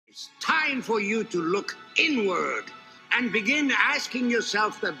It's time for you to look inward and begin asking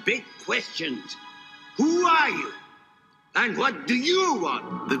yourself the big questions. Who are you? And what do you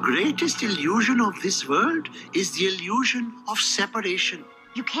want? The greatest illusion of this world is the illusion of separation.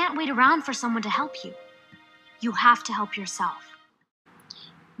 You can't wait around for someone to help you. You have to help yourself.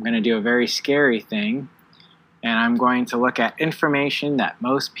 I'm going to do a very scary thing, and I'm going to look at information that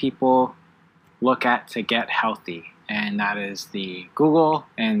most people look at to get healthy, and that is the Google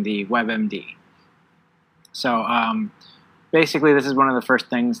and the WebMD. So basically, this is one of the first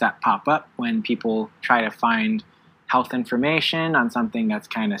things that pop up when people try to find health information on something that's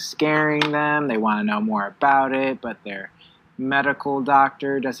kind of scaring them. They want to know more about it, but their medical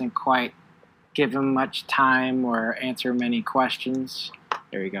doctor doesn't quite give them much time or answer many questions.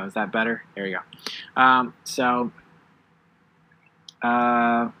 There you go. Is that better? There you go.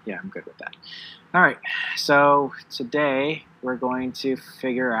 Yeah, I'm good with that. All right. So today we're going to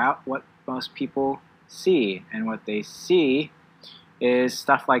figure out what most people see, and what they see is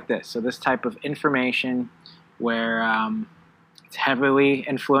stuff like this. So this type of information where it's heavily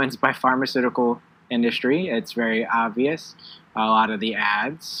influenced by pharmaceutical industry. It's very obvious. A lot of the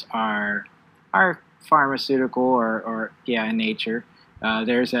ads are pharmaceutical or in nature.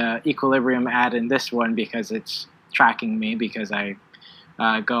 There's a Equilibrium ad in this one because it's tracking me because I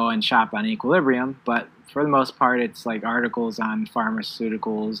go and shop on Equilibrium, but for the most part it's like articles on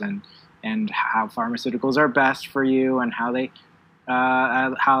pharmaceuticals and how pharmaceuticals are best for you and how they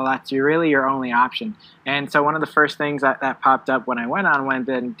how that's really your only option. And so one of the first things that popped up when I went on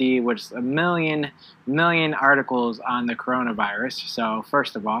WebMD was a million articles on the coronavirus. So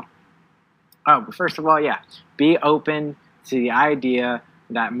first of all, yeah, be open to the idea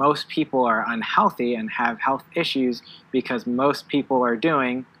that most people are unhealthy and have health issues because most people are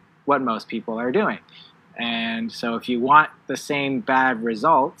doing what most people are doing. And so if you want the same bad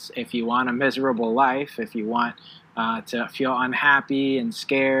results, if you want a miserable life, if you want to feel unhappy and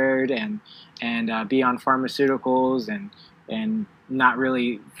scared and be on pharmaceuticals and not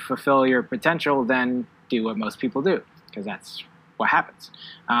really fulfill your potential, then do what most people do, because that's what happens.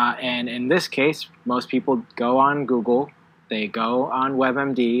 And in this case, most people go on Google, they go on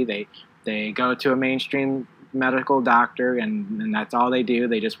WebMD, they go to a mainstream medical doctor, and that's all they do.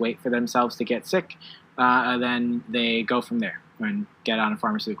 They just wait for themselves to get sick, and then they go from there and get on a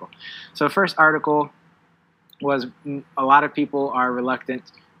pharmaceutical. So the first article was a lot of people are reluctant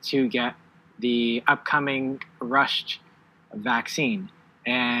to get the upcoming rushed vaccine.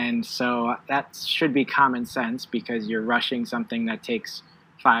 And so that should be common sense because you're rushing something that takes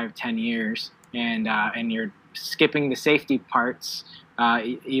 5-10 years, and you're skipping the safety parts.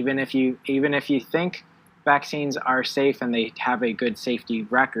 Even if you think vaccines are safe and they have a good safety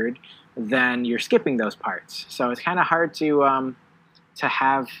record, then you're skipping those parts. So it's kind of hard to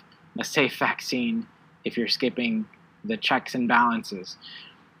have a safe vaccine if you're skipping the checks and balances.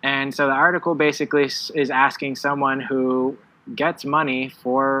 And so the article basically is asking someone who gets money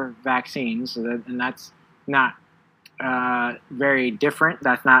for vaccines, and that's not very different.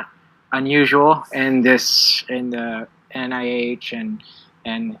 That's not unusual in the NIH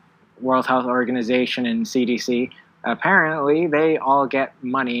and World Health Organization and CDC. Apparently, they all get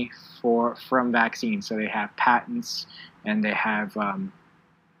money from vaccines. So they have patents and they have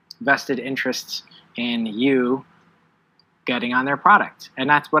vested interests in you getting on their product. And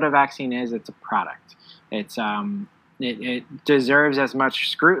that's what a vaccine is. It's a product. It's it deserves as much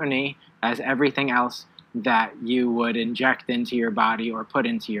scrutiny as everything else that you would inject into your body or put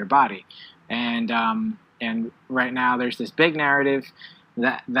into your body. And right now there's this big narrative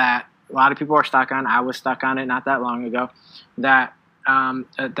that a lot of people are stuck on. I was stuck on it not that long ago. That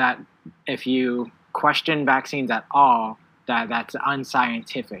if you question vaccines at all, that's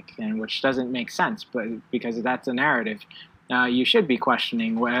unscientific, and which doesn't make sense. But because that's a narrative, you should be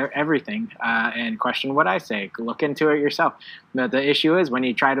questioning everything and question what I say. Look into it yourself. But the issue is when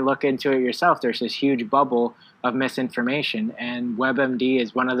you try to look into it yourself, there's this huge bubble of misinformation, and WebMD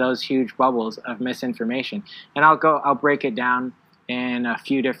is one of those huge bubbles of misinformation. And I'll break it down in a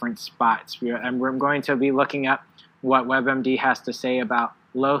few different spots. I'm going to be looking up what WebMD has to say about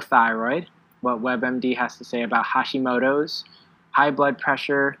low thyroid, what WebMD has to say about Hashimoto's, high blood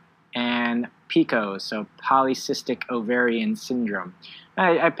pressure, and PCOS, so polycystic ovarian syndrome.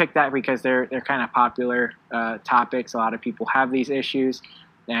 I picked that because they're kind of popular topics. A lot of people have these issues,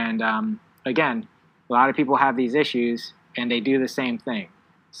 and again, a lot of people have these issues, and they do the same thing.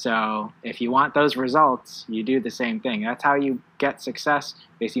 So if you want those results, you do the same thing. That's how you get success,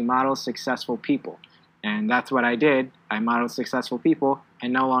 is you model successful people. And that's what I did. I modeled successful people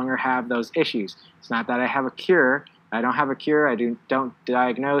and no longer have those issues. It's not that I have a cure. I don't have a cure. I don't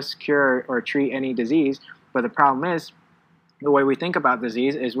diagnose, cure, or treat any disease. But the problem is, the way we think about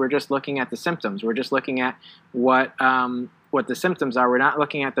disease is we're just looking at the symptoms. We're just looking at what the symptoms are. We're not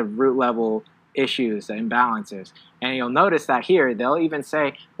looking at the root level issues, the imbalances. And you'll notice that here, they'll even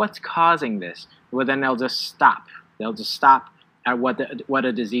say, what's causing this? Well, then they'll just stop. They'll just stop at what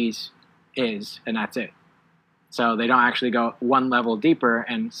a disease is, and that's it. So they don't actually go one level deeper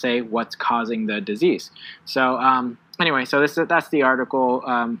and say what's causing the disease. So anyway, so that's the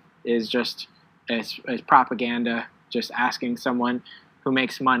article. Is just is propaganda, just asking someone who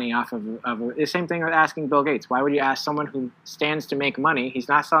makes money off of the same thing with asking Bill Gates. Why would you ask someone who stands to make money? He's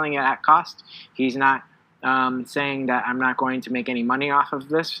not selling it at cost. He's not saying that I'm not going to make any money off of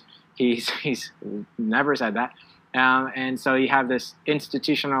this. He's never said that. And so you have this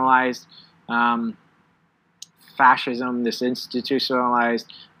institutionalized fascism, this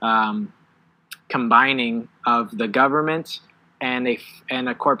institutionalized combining of the government and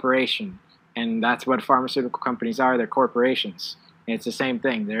a corporation. And that's what pharmaceutical companies are. They're corporations. It's the same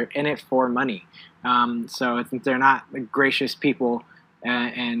thing. They're in it for money. So they're not gracious people.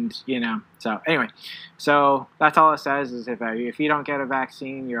 And so anyway, so that's all it says is if you don't get a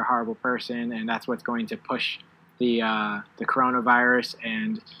vaccine, you're a horrible person, and that's what's going to push the coronavirus.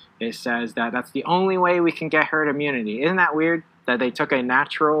 And it says that that's the only way we can get herd immunity. Isn't that weird that they took a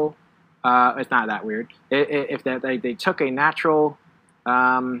natural? It's not that weird. If they took a natural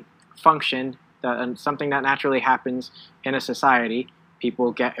function, something that naturally happens in a society,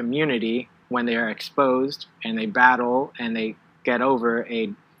 people get immunity when they are exposed and they battle and they get over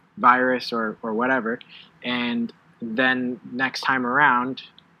a virus or whatever, and then next time around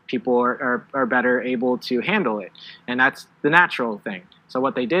people are better able to handle it, and that's the natural thing. So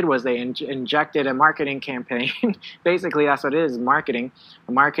what they did was they injected a marketing campaign. Basically that's what it is, marketing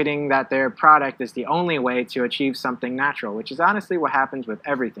that their product is the only way to achieve something natural, which is honestly what happens with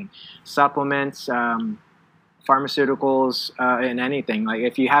everything. Supplements, pharmaceuticals, and anything. Like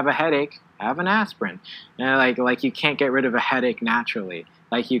if you have a headache, have an aspirin. Like you can't get rid of a headache naturally.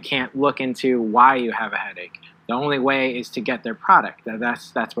 Like you can't look into why you have a headache. The only way is to get their product.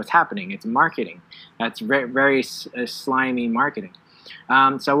 That's what's happening. It's marketing. That's very, very slimy marketing.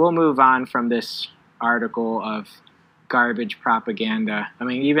 So we'll move on from this article of garbage propaganda. I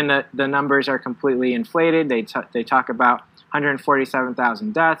mean, even the numbers are completely inflated. They talk about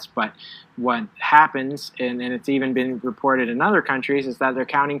 147,000 deaths, but what happens, and it's even been reported in other countries, is that they're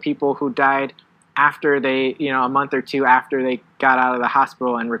counting people who died after they, a month or two after they got out of the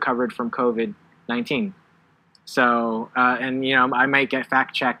hospital and recovered from COVID-19. So, and I might get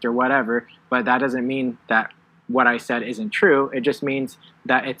fact-checked or whatever, but that doesn't mean that what I said isn't true. It just means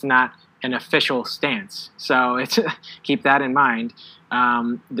that it's not an official stance. So keep that in mind.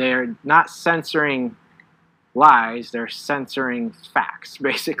 They're not censoring lies, they're censoring facts,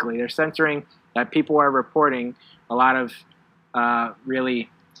 basically. They're censoring that people are reporting a lot of really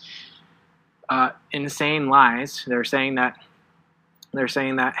insane lies. They're saying that,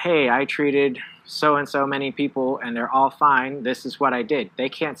 hey, I treated so and so many people and they're all fine. This is what I did. They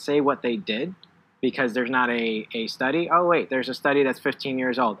can't say what they did because there's not a study. Oh, wait, there's a study that's 15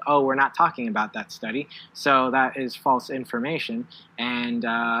 years old. Oh, we're not talking about that study. So that is false information. And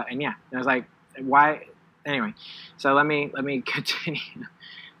yeah, I was like, why? Anyway, so let me continue.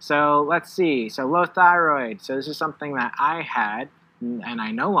 So let's see. So low thyroid. So this is something that I had and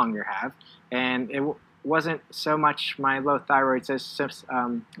I no longer have. And it wasn't so much my low thyroid was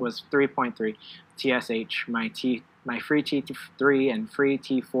 3.3 TSH. My free T3 and free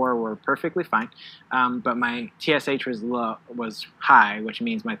T4 were perfectly fine, but my TSH was high, which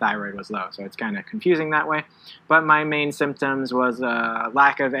means my thyroid was low. So it's kind of confusing that way. But my main symptoms was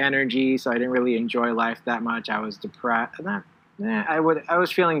lack of energy, so I didn't really enjoy life that much. I was depressed. I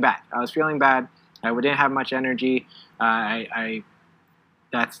was feeling bad. I didn't have much energy. That's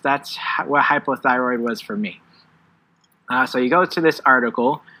what hypothyroid was for me. So you go to this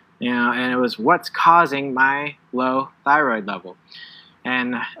article, and it was what's causing my low thyroid level.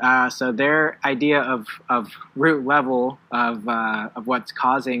 And so their idea of root level of what's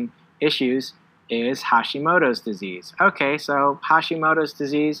causing issues is Hashimoto's disease. Okay, so Hashimoto's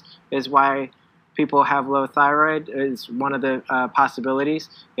disease is why people have low thyroid. Is one of the possibilities.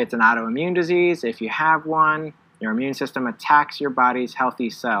 It's an autoimmune disease. If you have one, your immune system attacks your body's healthy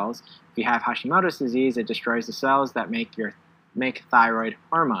cells. If you have Hashimoto's disease, it destroys the cells that make thyroid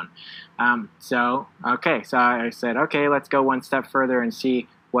hormone. So I said, okay, let's go one step further and see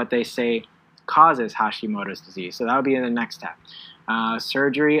what they say causes Hashimoto's disease. So that would be in the next step.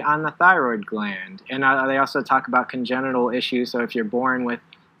 Surgery on the thyroid gland. And they also talk about congenital issues. So if you're born with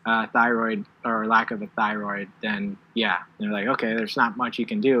thyroid or lack of a thyroid, then yeah, they're like, okay, there's not much you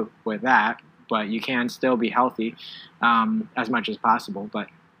can do with that, but you can still be healthy as much as possible. But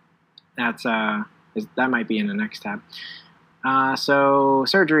that's that might be in the next tab. So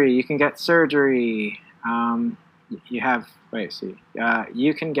surgery, you can get surgery. You have,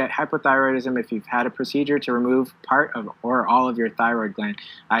 you can get hypothyroidism if you've had a procedure to remove part of or all of your thyroid gland.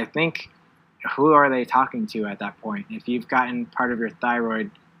 I think, who are they talking to at that point? If you've gotten part of your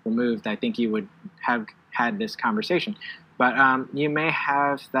thyroid removed, I think you would have had this conversation. But you may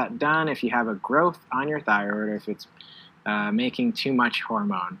have that done if you have a growth on your thyroid, or if it's making too much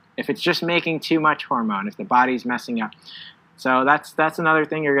hormone. If it's just making too much hormone, if the body's messing up. So that's another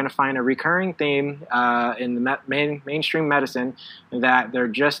thing. You're going to find a recurring theme in the mainstream medicine, that they're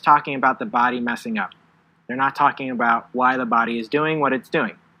just talking about the body messing up. They're not talking about why the body is doing what it's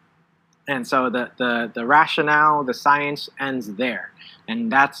doing. And so the rationale, the science ends there.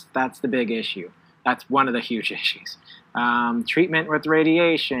 And that's the big issue. That's one of the huge issues. Treatment with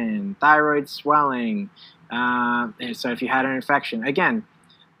radiation, thyroid swelling. So if you had an infection, again,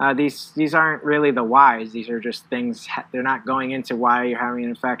 these aren't really the whys. These are just things. They're not going into why you're having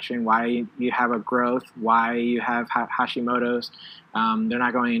an infection, why you have a growth, why you have Hashimoto's. They're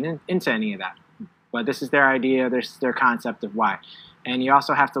not going into any of that. But this is their idea, their concept of why. And you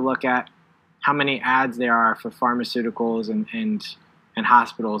also have to look at how many ads there are for pharmaceuticals and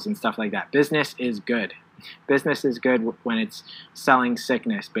hospitals and stuff like that. Business is good. Business is good when it's selling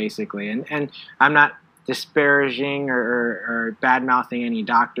sickness, basically. And I'm not disparaging or bad-mouthing any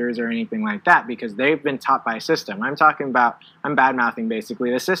doctors or anything like that, because they've been taught by a system. I'm bad-mouthing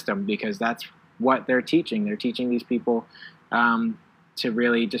basically the system, because that's what they're teaching. They're teaching these people to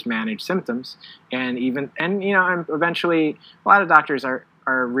really just manage symptoms, and eventually a lot of doctors are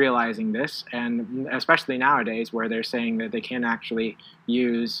realizing this, and especially nowadays, where they're saying that they can actually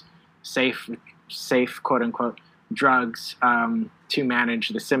use safe quote-unquote drugs to manage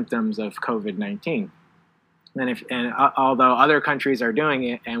the symptoms of COVID-19. And although other countries are doing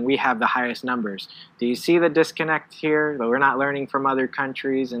it, and we have the highest numbers, do you see the disconnect here? That we're not learning from other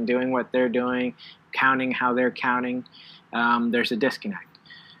countries and doing what they're doing, counting how they're counting. There's a disconnect.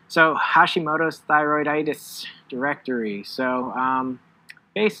 So Hashimoto's thyroiditis directory. So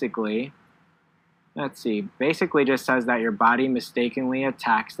basically, let's see. Basically, just says that your body mistakenly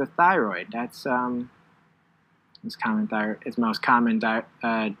attacks the thyroid. That's it's most common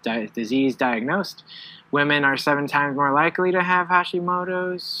disease diagnosed. Women are 7 times more likely to have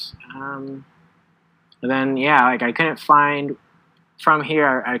Hashimoto's. Then yeah, like I couldn't find from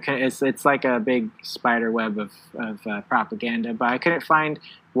here. It's like a big spider web of propaganda, but I couldn't find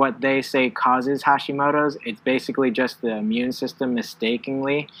what they say causes Hashimoto's. It's basically just the immune system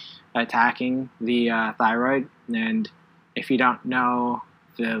mistakenly attacking the thyroid. And if you don't know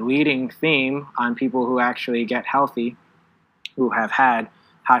the leading theme on people who actually get healthy, who have had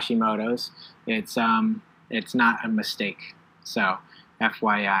Hashimoto's, it's not a mistake. So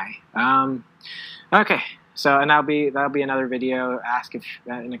FYI. Okay. So, and that'll be another video. Ask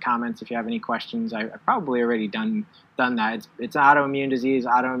in the comments if you have any questions. I've probably already done that. It's an autoimmune disease.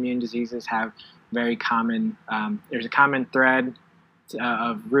 Autoimmune diseases have very common. There's a common thread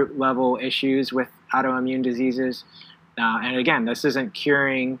of root level issues with autoimmune diseases. And again, this isn't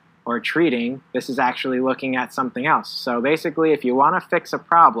curing or treating. This is actually looking at something else. So basically, if you want to fix a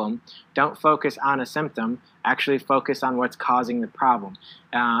problem, don't focus on a symptom. Actually focus on what's causing the problem.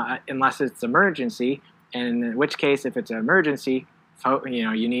 Unless it's emergency, and in which case, if it's an emergency,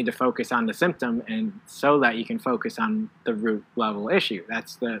 you need to focus on the symptom, and so that you can focus on the root level issue.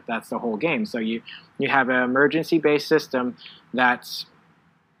 That's the whole game. So you have an emergency-based system that's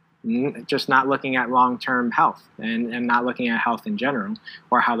just not looking at long-term health and not looking at health in general,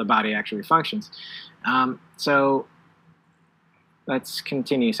 or how the body actually functions. So let's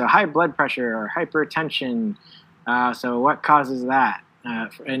continue. So high blood pressure or hypertension. So what causes that?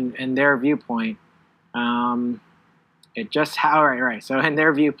 In their viewpoint, it just right. So in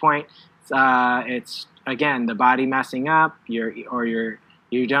their viewpoint, it's again the body messing up.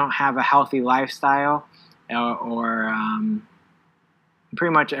 You don't have a healthy lifestyle, or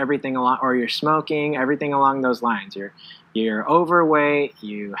pretty much everything along, or you're smoking, everything along those lines. You're overweight.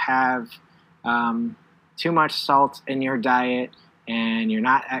 You have too much salt in your diet, and you're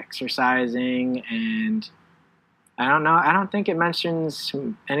not exercising. And I don't know. I don't think it mentions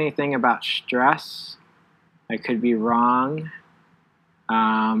anything about stress. I could be wrong,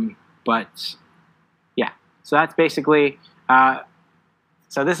 but yeah. So that's basically.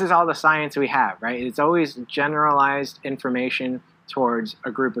 So this is all the science we have, right? It's always generalized information towards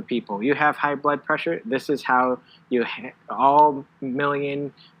a group of people. You have high blood pressure. This is how all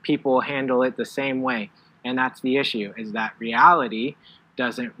million people handle it the same way. And that's the issue, is that reality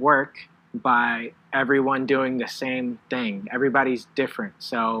doesn't work by everyone doing the same thing. Everybody's different.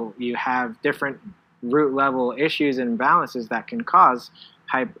 So you have different root level issues and imbalances that can cause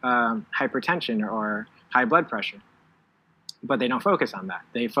hypertension or high blood pressure. But they don't focus on that.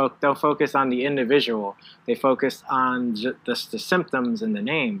 They'll focus on the individual. They focus on the symptoms and the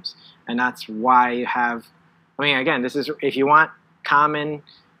names. And that's why you have, I mean, again, this is, if you want common,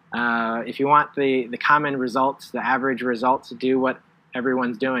 if you want the common results, the average results, do what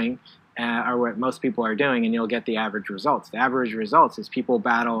everyone's doing, or what most people are doing, and you'll get the average results. The average results is people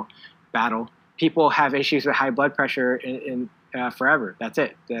battle. People have issues with high blood pressure in forever. That's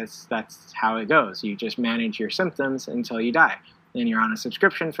it. That's how it goes. You just manage your symptoms until you die, and you're on a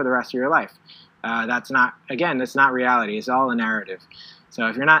subscription for the rest of your life. That's not reality. It's all a narrative. So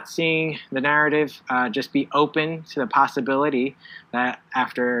if you're not seeing the narrative, just be open to the possibility that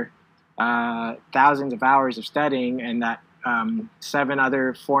after thousands of hours of studying, and that 7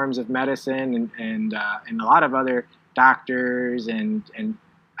 other forms of medicine and a lot of other doctors and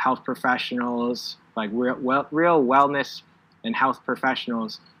health professionals, like real wellness and health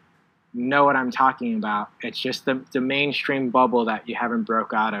professionals, know what I'm talking about. It's just the mainstream bubble that you haven't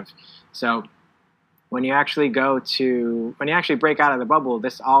broke out of. So when you actually break out of the bubble,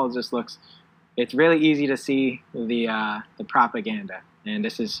 this all just looks, it's really easy to see the propaganda. And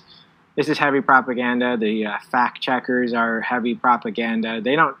this is heavy propaganda. The fact checkers are heavy propaganda.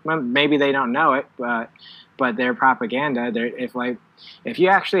 Maybe they don't know it, but they're propaganda. If you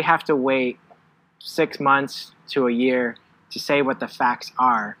actually have to wait 6 months to a year to say what the facts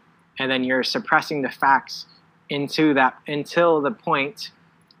are, and then you're suppressing the facts until the point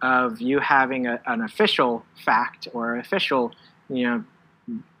of you having an official fact or official,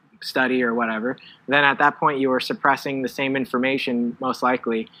 study or whatever, then at that point you are suppressing the same information, most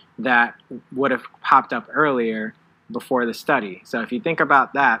likely, that would have popped up earlier before the study. So if you think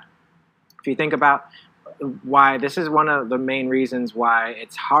about that, if you think about why this is one of the main reasons why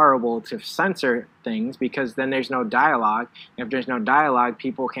it's horrible to censor things, because then there's no dialogue. If there's no dialogue,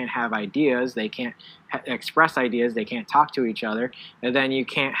 people can't have ideas, they can't express ideas, they can't talk to each other, and then you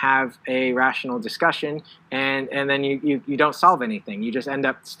can't have a rational discussion, and then you don't solve anything. You just end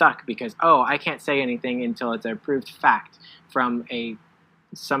up stuck because, oh, I can't say anything until it's a proved fact from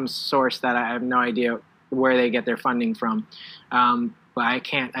some source that I have no idea where they get their funding from. But I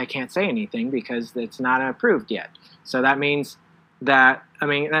can't say anything because it's not approved yet. So that means that,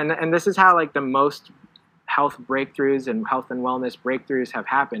 and this is how like the most health breakthroughs and health and wellness breakthroughs have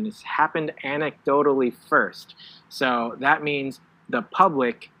happened. It's happened anecdotally first. So that means the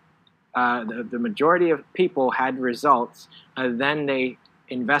public, the majority of people had results, then they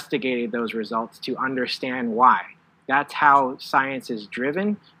investigated those results to understand why. That's how science is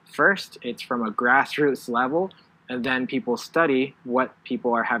driven. First, it's from a grassroots level, and then people study what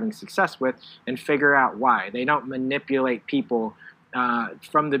people are having success with and figure out why. They don't manipulate people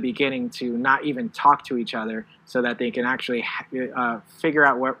from the beginning to not even talk to each other so that they can actually figure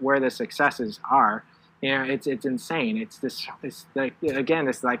out where the successes are. It's insane. It's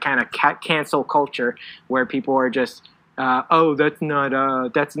like kind of cancel culture where people are just, that's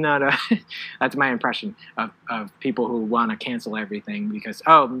my impression of people who want to cancel everything because,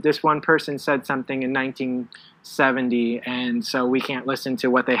 this one person said something in 1970 and so we can't listen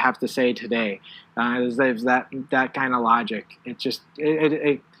to what they have to say today. There's that kind of logic. It's just,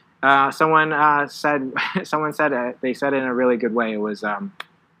 someone said they said it in a really good way. It was,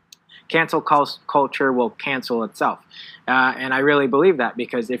 cancel culture will cancel itself. And I really believe that,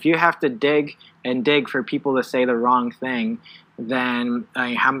 because if you have to dig and dig for people to say the wrong thing, then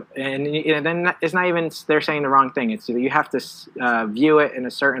then it's not even they're saying the wrong thing. It's you have to view it in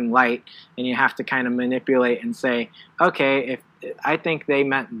a certain light, and you have to kind of manipulate and say, okay, if I think they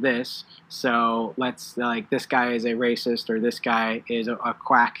meant this, so let's this guy is a racist, or this guy is a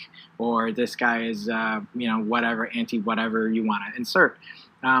quack, or this guy is whatever, anti whatever you want to insert.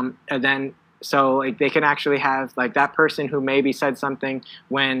 And then so they can actually have that person who maybe said something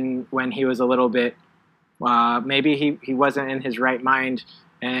when he was a little bit maybe he wasn't in his right mind,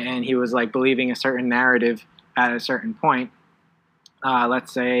 and he was believing a certain narrative at a certain point.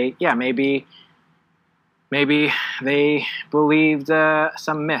 Let's say maybe they believed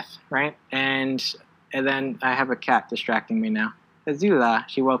some myth, right? And then I have a cat distracting me now. Azula,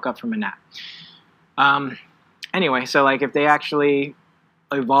 she woke up from a nap. Anyway, so if they actually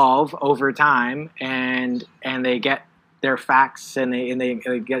evolve over time and they get their facts and they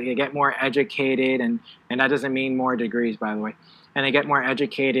get more educated, and that doesn't mean more degrees, by the way, and they get more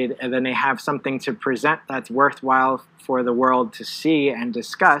educated, and then they have something to present that's worthwhile for the world to see and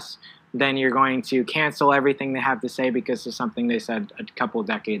discuss, then you're going to cancel everything they have to say because of something they said a couple of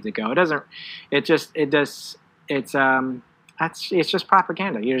decades ago. It's just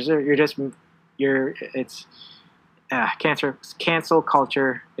propaganda. Cancel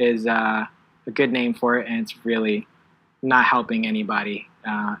culture is a good name for it, and it's really not helping anybody.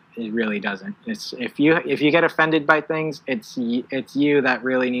 It really doesn't. If you get offended by things, it's you that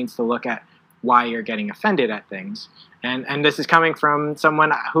really needs to look at why you're getting offended at things. And this is coming from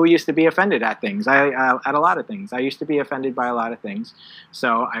someone who used to be offended at things. At a lot of things. I used to be offended by a lot of things.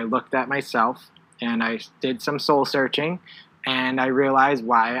 So I looked at myself and I did some soul searching, and I realized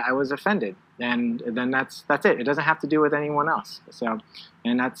why I was offended. And then that's it. It doesn't have to do with anyone else. So,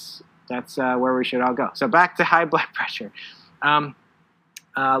 and that's where we should all go. So back to high blood pressure.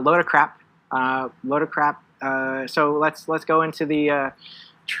 Load of crap. So let's go into the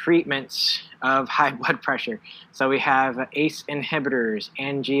treatments of high blood pressure. So we have ACE inhibitors,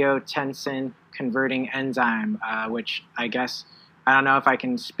 angiotensin converting enzyme, which I guess, I don't know if I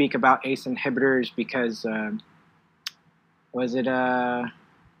can speak about ACE inhibitors because was it a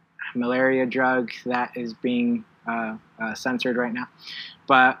malaria drug that is being censored right now?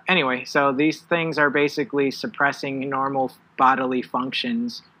 But anyway, so these things are basically suppressing normal bodily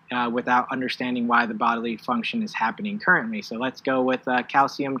functions without understanding why the bodily function is happening currently. So let's go with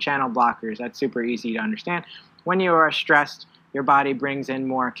calcium channel blockers. That's super easy to understand. When you are stressed, your body brings in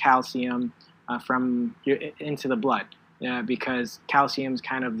more calcium into the blood because calcium is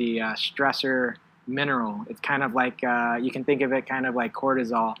kind of the stressor mineral. It's kind of like, you can think of it kind of like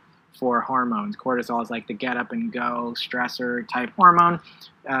cortisol for hormones. Cortisol is like the get up and go stressor type hormone.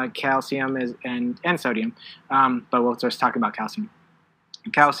 Calcium is and sodium, but we'll just talk about calcium.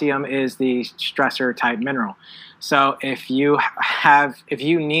 Calcium is the stressor type mineral. So if you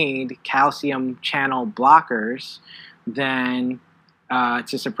need calcium channel blockers, then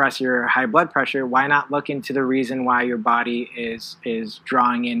to suppress your high blood pressure, why not look into the reason why your body is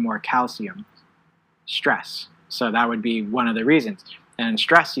drawing in more calcium? Stress. So that would be one of the reasons. And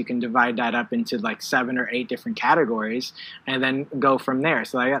stress, you can divide that up into like 7 or 8 different categories, and then go from there.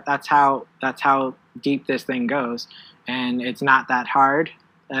 So that's how deep this thing goes. And it's not that hard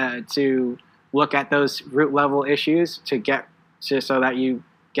to look at those root level issues so that you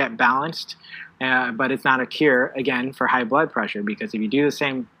get balanced. But it's not a cure, again, for high blood pressure, because if you do the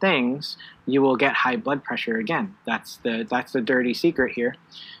same things, you will get high blood pressure again. That's the dirty secret here,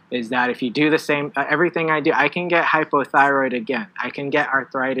 is that if you do the same, everything I do, I can get hypothyroid again. I can get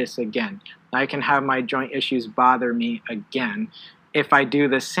arthritis again. I can have my joint issues bother me again if I do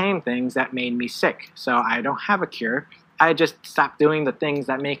the same things that made me sick. So I don't have a cure. I just stop doing the things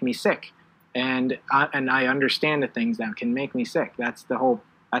that make me sick, and I understand the things that can make me sick. That's the whole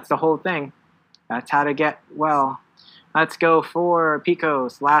thing. That's how to get well. Let's go for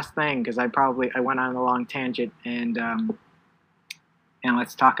PCOS. Last thing, because I went on a long tangent, and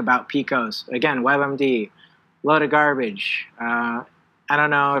let's talk about PCOS again. WebMD, load of garbage. I don't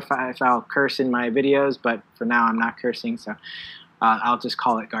know if I'll curse in my videos, but for now I'm not cursing, so I'll just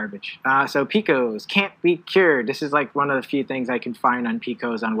call it garbage. So PCOS can't be cured. This is like one of the few things I can find on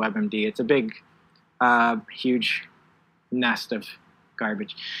PCOS on WebMD. It's a big, huge nest of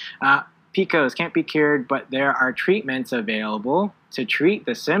garbage. PCOS can't be cured, but there are treatments available to treat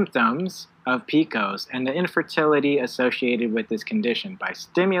the symptoms of PCOS and the infertility associated with this condition by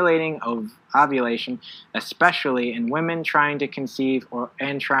stimulating ovulation, especially in women trying to conceive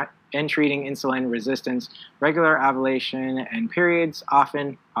and treating insulin resistance. Regular ovulation and periods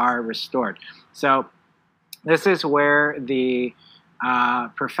often are restored. So this is where the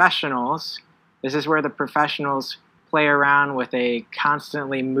professionals play around with a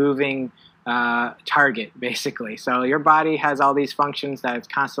constantly moving target, basically. So your body has all these functions that it's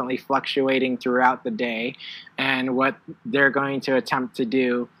constantly fluctuating throughout the day, and what they're going to attempt to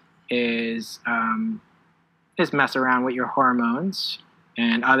do is mess around with your hormones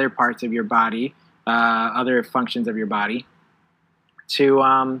and other parts of your body, other functions of your body,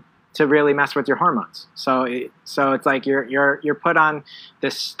 to really mess with your hormones. So it's like you're put on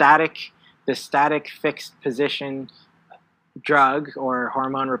this static fixed position drug or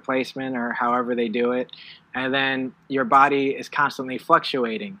hormone replacement, or however they do it, and then your body is constantly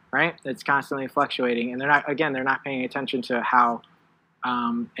fluctuating, right? It's constantly fluctuating, and they're not paying attention to how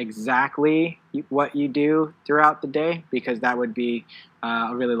exactly what you do throughout the day, because that would be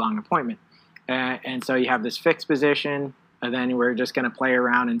a really long appointment. And so you have this fixed position, and then we're just going to play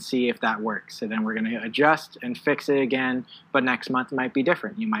around and see if that works. So then we're going to adjust and fix it again, but next month might be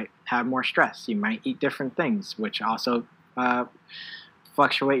different. You might have more stress. You might eat different things, which also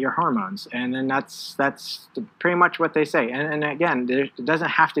fluctuate your hormones. And then that's pretty much what they say. And again, it doesn't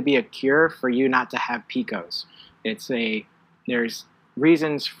have to be a cure for you not to have PCOS. There's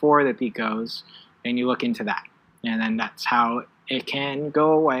reasons for the PCOS, and you look into that. And then that's how it can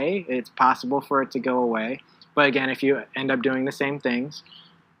go away. It's possible for it to go away. But again, if you end up doing the same things,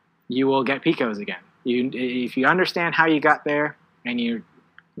 you will get PCOS again. If you understand how you got there and you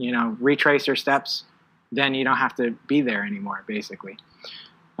retrace your steps, then you don't have to be there anymore, basically.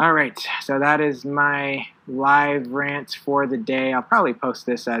 All right, so that is my live rant for the day. I'll probably post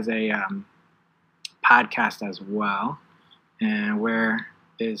this as a podcast as well. And where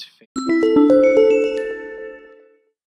is...